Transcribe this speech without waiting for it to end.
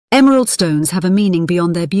Emerald stones have a meaning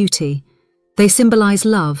beyond their beauty. They symbolize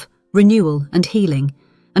love, renewal, and healing,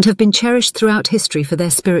 and have been cherished throughout history for their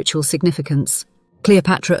spiritual significance.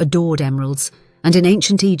 Cleopatra adored emeralds, and in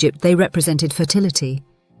ancient Egypt they represented fertility.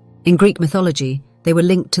 In Greek mythology, they were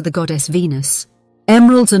linked to the goddess Venus.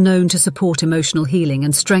 Emeralds are known to support emotional healing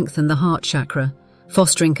and strengthen the heart chakra,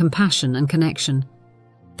 fostering compassion and connection.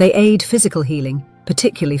 They aid physical healing,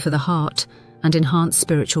 particularly for the heart, and enhance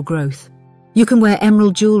spiritual growth. You can wear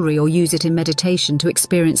emerald jewellery or use it in meditation to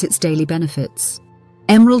experience its daily benefits.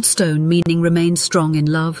 Emerald stone meaning remains strong in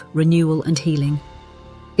love, renewal, and healing.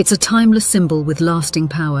 It's a timeless symbol with lasting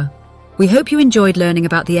power. We hope you enjoyed learning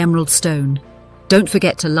about the emerald stone. Don't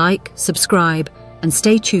forget to like, subscribe, and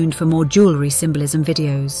stay tuned for more jewellery symbolism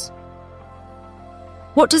videos.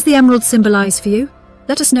 What does the emerald symbolize for you?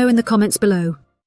 Let us know in the comments below.